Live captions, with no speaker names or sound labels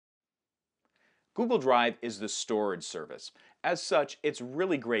Google Drive is the storage service. As such, it's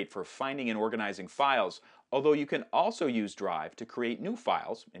really great for finding and organizing files, although you can also use Drive to create new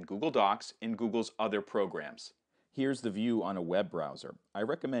files in Google Docs and Google's other programs. Here's the view on a web browser. I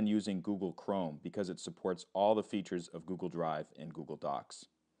recommend using Google Chrome because it supports all the features of Google Drive and Google Docs.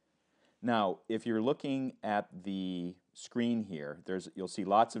 Now, if you're looking at the screen here, you'll see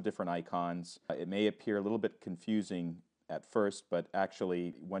lots of different icons. It may appear a little bit confusing at first, but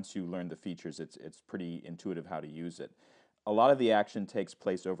actually, once you learn the features, it's pretty intuitive how to use it. A lot of the action takes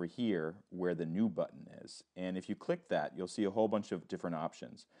place over here where the New button is. And if you click that, you'll see a whole bunch of different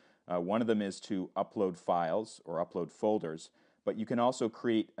options. One of them is to upload files or upload folders, but you can also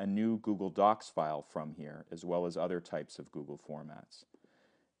create a new Google Docs file from here, as well as other types of Google formats.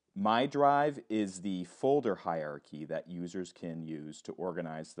 My Drive is the folder hierarchy that users can use to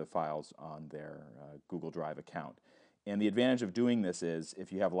organize the files on their Google Drive account. And the advantage of doing this is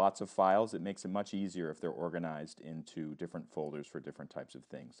if you have lots of files, it makes it much easier if they're organized into different folders for different types of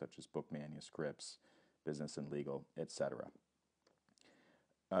things, such as book manuscripts, business and legal, etc.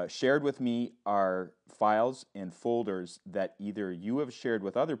 Shared with me are files and folders that either you have shared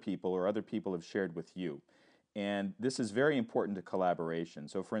with other people or other people have shared with you. And this is very important to collaboration.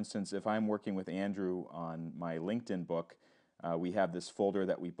 So for instance, if I'm working with Andrew on my LinkedIn book, we have this folder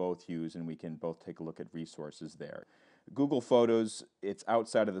that we both use and we can both take a look at resources there. Google Photos, it's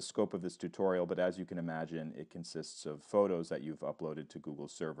outside of the scope of this tutorial, but as you can imagine, it consists of photos that you've uploaded to Google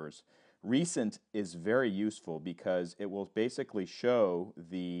servers. Recent is very useful because it will basically show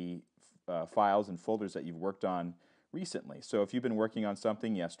the files and folders that you've worked on recently. So if you've been working on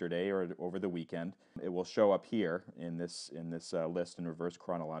something yesterday or over the weekend, it will show up here in this list in reverse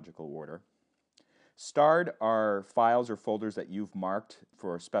chronological order. Starred are files or folders that you've marked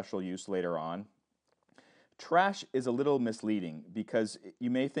for special use later on. Trash is a little misleading because you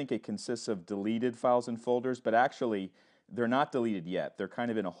may think it consists of deleted files and folders, but actually they're not deleted yet. They're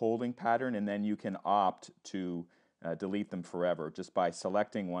kind of in a holding pattern, and then you can opt to delete them forever just by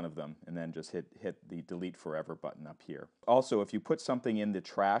selecting one of them and then just hit the delete forever button up here. Also, if you put something in the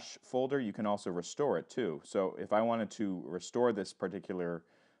trash folder, you can also restore it too. So if I wanted to restore this particular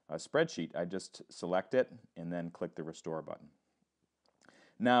spreadsheet, I just select it and then click the restore button.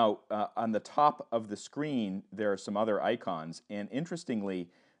 Now, on the top of the screen, there are some other icons, and interestingly,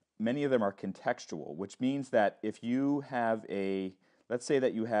 many of them are contextual, which means that if you have let's say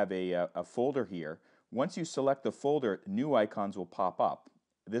that you have a folder here, once you select the folder, new icons will pop up.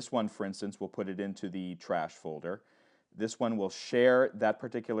 This one, for instance, will put it into the trash folder. This one will share that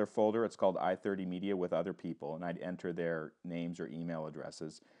particular folder. It's called i30 Media with other people, and I'd enter their names or email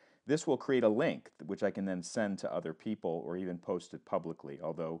addresses. This will create a link which I can then send to other people or even post it publicly,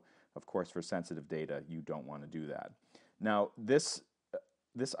 although, of course, for sensitive data, you don't want to do that. Now, this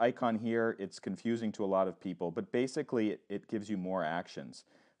icon here, it's confusing to a lot of people, but basically it gives you more actions.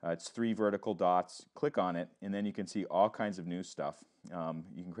 It's 3 vertical dots. Click on it, and then you can see all kinds of new stuff.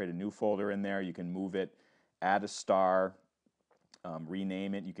 You can create a new folder in there. You can move it, add a star,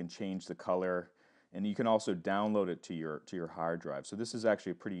 rename it. You can change the color, and you can also download it to your hard drive. So this is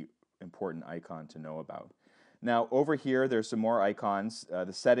actually a pretty important icon to know about. Now over here, there's some more icons.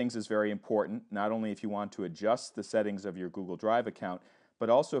 The settings is very important, not only if you want to adjust the settings of your Google Drive account, but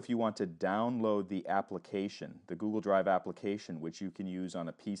also if you want to download the application, the Google Drive application, which you can use on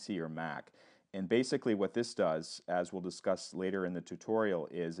a PC or Mac. And basically what this does, as we'll discuss later in the tutorial,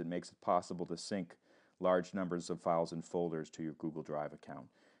 is it makes it possible to sync large numbers of files and folders to your Google Drive account.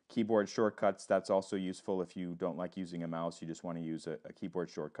 Keyboard shortcuts, that's also useful if you don't like using a mouse, you just want to use a keyboard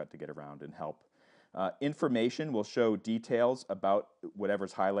shortcut to get around and help. Information will show details about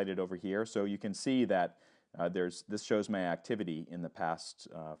whatever's highlighted over here, so you can see that this shows my activity in the past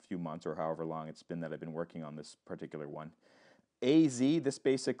few months or however long it's been that I've been working on this particular one. AZ, this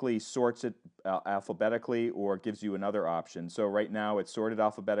basically sorts it alphabetically or gives you another option. So right now it's sorted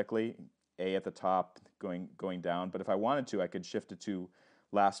alphabetically, A at the top, going down, but if I wanted to, I could shift it to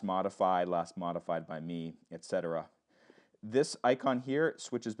last modified by me, etc. This icon here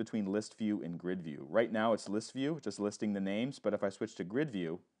switches between list view and grid view. Right now it's list view, just listing the names, but if I switch to grid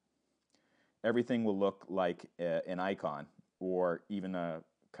view, everything will look like an icon or even a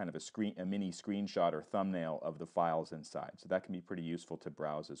kind of a mini screenshot or thumbnail of the files inside. So that can be pretty useful to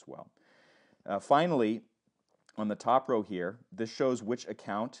browse as well. Finally, on the top row here, this shows which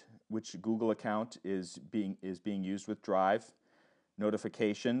Google account is being used with Drive.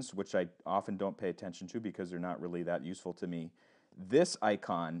 Notifications, which I often don't pay attention to because they're not really that useful to me. This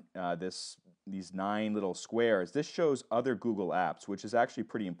icon, these 9 little squares, this shows other Google apps, which is actually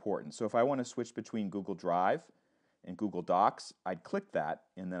pretty important. So if I want to switch between Google Drive in Google Docs, I'd click that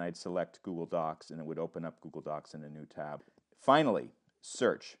and then I'd select Google Docs and it would open up Google Docs in a new tab. Finally,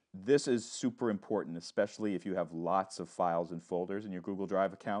 search. This is super important, especially if you have lots of files and folders in your Google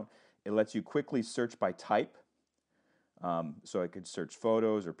Drive account. It lets you quickly search by type. So I could search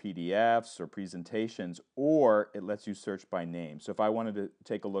photos or PDFs or presentations, or it lets you search by name. So if I wanted to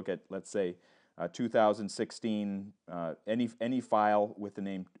take a look at, let's say, 2016, any file with the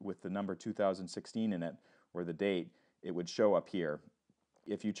name with the number 2016 in it or the date, it would show up here.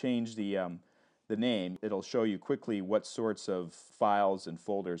 If you change the name, it'll show you quickly what sorts of files and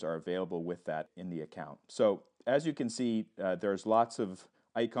folders are available with that in the account. So as you can see, there's lots of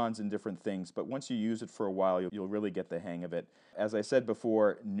icons and different things, but once you use it for a while, you'll really get the hang of it. As I said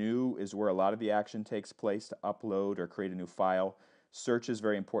before, new is where a lot of the action takes place to upload or create a new file. Search is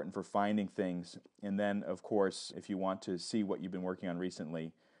very important for finding things. And then, of course, if you want to see what you've been working on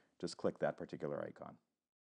recently, just click that particular icon.